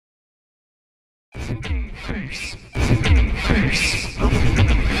Hey,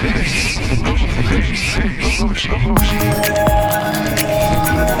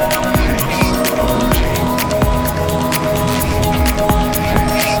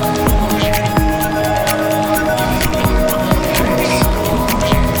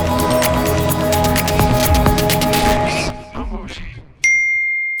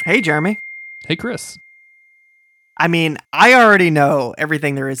 Jeremy. Hey, Chris. I mean, I already know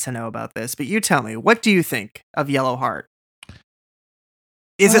everything there is to know about this, but you tell me, what do you think of Yellow Heart?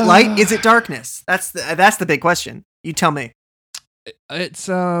 Is it light? Is it darkness? That's the big question. You tell me. It's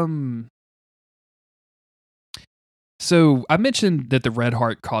So I mentioned that the red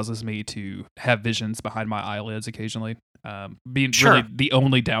heart causes me to have visions behind my eyelids occasionally. Being Sure. really the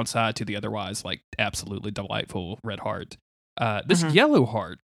only downside to the otherwise like absolutely delightful red heart. This Mhm. yellow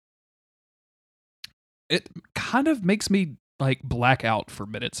heart, it kind of makes me like black out for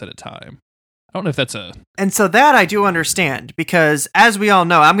minutes at a time. I don't know if that's a And so that I do understand, because as we all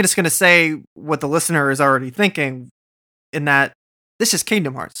know, I'm just going to say what the listener is already thinking, in that this is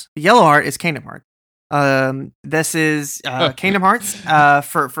Kingdom Hearts. The Yellow Heart is Kingdom Hearts. This is Kingdom Hearts.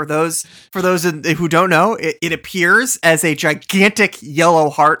 For those who don't know, it appears as a gigantic yellow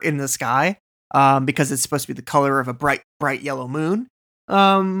heart in the sky, because it's supposed to be the color of a bright yellow moon.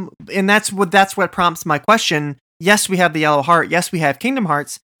 And that's what prompts my question. Yes, we have the Yellow Heart. Yes, we have Kingdom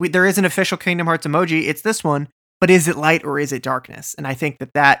Hearts. There is an official Kingdom Hearts emoji. It's this one. But is it light or is it darkness? And I think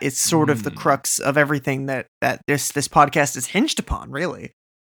that is sort of the crux of everything that this podcast is hinged upon, really.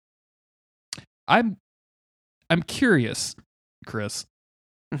 I'm curious, Chris.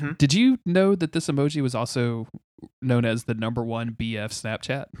 Mm-hmm. Did you know that this emoji was also known as the #1 BF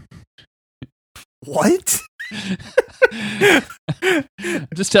Snapchat? What? I'm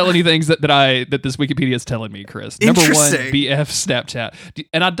just telling you things that this Wikipedia is telling me, Chris. #1 BF Snapchat,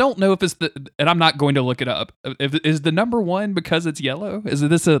 and I don't know if it's and I'm not going to look it up. Is the #1 because it's yellow? Is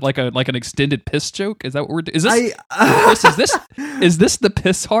this like an extended piss joke? Is that what we're doing? Is this Chris, is this the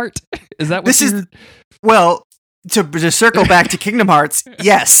piss heart? Is that what this is? Well, to circle back to Kingdom Hearts,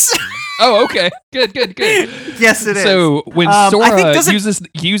 yes. Oh, okay. Good. Yes, it is. So when Sora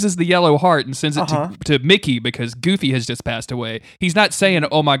uses the yellow heart and sends it to Mickey because Goofy has just passed away, he's not saying,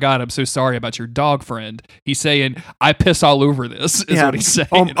 "Oh my God, I'm so sorry about your dog friend." He's saying, "I piss all over this." Is what he's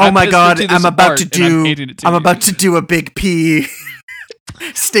saying. Oh my God, I'm about to do a big pee.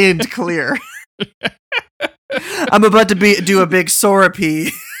 Stand clear. I'm about to do a big Sora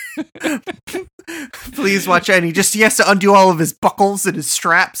pee. Please watch out. And he has to undo all of his buckles and his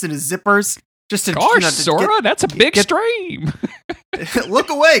straps and his zippers. Just to, Sora, that's a big stream. Look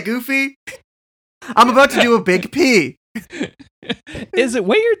away, Goofy. I'm about to do a big pee. Is it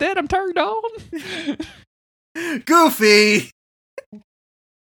weird that I'm turned on? Goofy.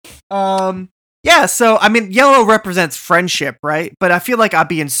 Yeah, so I mean, yellow represents friendship, right? But I feel like I'd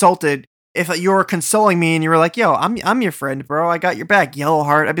be insulted if you were consoling me and you were like, "Yo, I'm your friend, bro. I got your back." Yellow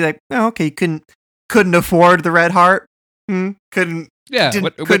heart. I'd be like, "Oh, okay, you couldn't afford the red heart. Couldn't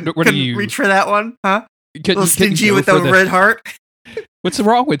reach for that one, huh? A little stingy with the red heart." What's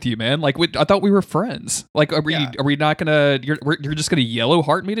wrong with you, man? Like, I thought we were friends. Like, are we not gonna? You're just gonna yellow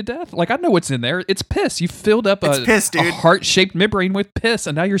heart me to death? Like, I know what's in there. It's piss. You filled up a heart-shaped membrane with piss,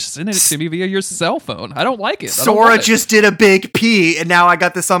 and now you're sending it to me via your cell phone. I don't like it. Sora just did a big pee, and now I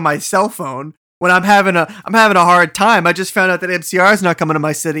got this on my cell phone. When I'm having a hard time, I just found out that MCR is not coming to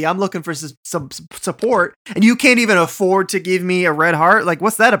my city. I'm looking for some support, and you can't even afford to give me a red heart. Like,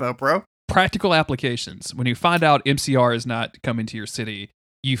 what's that about, bro? Practical applications. When you find out MCR is not coming to your city,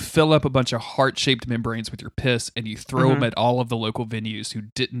 you fill up a bunch of heart-shaped membranes with your piss, and you throw them at all of the local venues who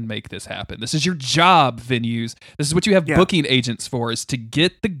didn't make this happen. This is your job, venues. This is what you have booking agents for, is to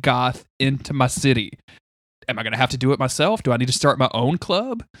get the goth into my city. Am I going to have to do it myself? Do I need to start my own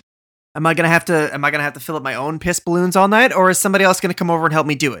club? Am I gonna have to fill up my own piss balloons all night, or is somebody else gonna come over and help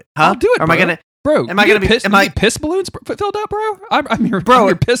me do it? Huh? I'll do it. Or am I gonna? Bro, am I gonna be? Am I piss balloons filled up, bro? I'm your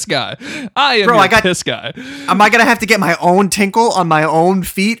piss guy. I am your piss guy. Am I gonna have to get my own tinkle on my own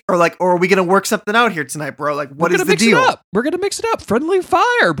feet, or are we gonna work something out here tonight, bro? Like, what is the deal? We're gonna mix it up. Friendly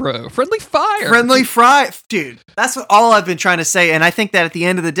fire, bro. Friendly fire. Friendly fry, dude. That's all I've been trying to say, and I think that at the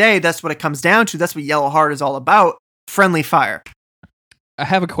end of the day, that's what it comes down to. That's what Yellow Heart is all about. Friendly fire. I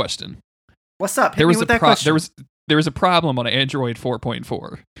have a question. What's up? Hit me with that question. There was a problem on Android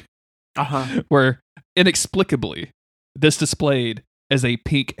 4.4. Where inexplicably this displayed as a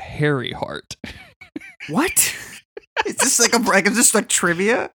pink hairy heart. What? Is this like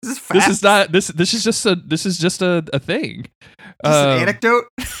trivia? Is this facts? This is not this is just a thing. Just an anecdote?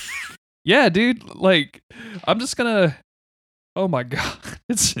 Yeah, dude. Like, I'm just gonna. Oh my God.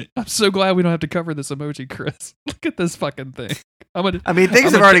 I'm so glad we don't have to cover this emoji, Chris. Look at this fucking thing.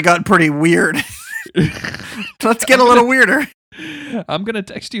 Things have already gotten pretty weird. Let's get a little weirder. I'm gonna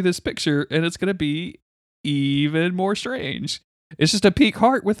text you this picture, and it's gonna be even more strange. It's just a pink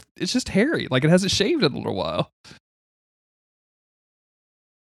heart it's just hairy, like it hasn't shaved in a little while.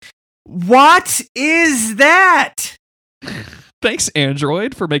 What is that? Thanks,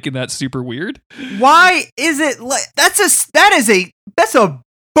 Android, for making that super weird. Why is it like that's a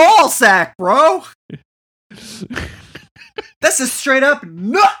ball sack, bro? That's a straight up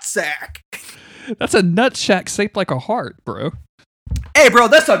nut sack. That's a nut sack shaped like a heart, bro. Hey, bro,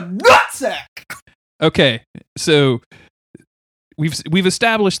 that's a nut sack. Okay, so we've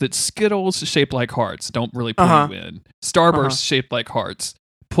established that Skittles shaped like hearts don't really pull you in. Starburst shaped like hearts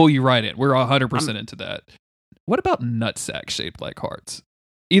pull you right in. We're 100% into that. What about nutsack shaped like hearts?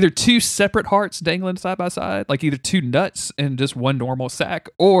 Either two separate hearts dangling side by side, like either two nuts and just one normal sack,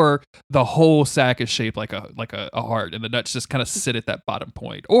 or the whole sack is shaped like a heart, and the nuts just kind of sit at that bottom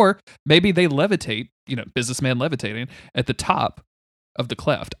point. Or maybe they levitate, businessman levitating at the top of the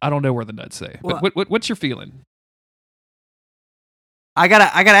cleft. I don't know where the nuts say. But what's your feeling? I gotta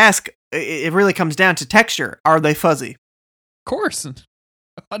ask. It really comes down to texture. Are they fuzzy? Of course.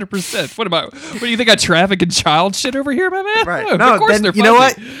 100%. What do you think I traffic in child shit over here, my man? Right. No, of course then, they're fuzzy. You know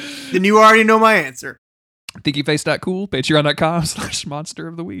what? Then you already know my answer. Thinkyface.cool, patreon.com/monster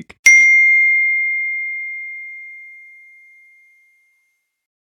of the week.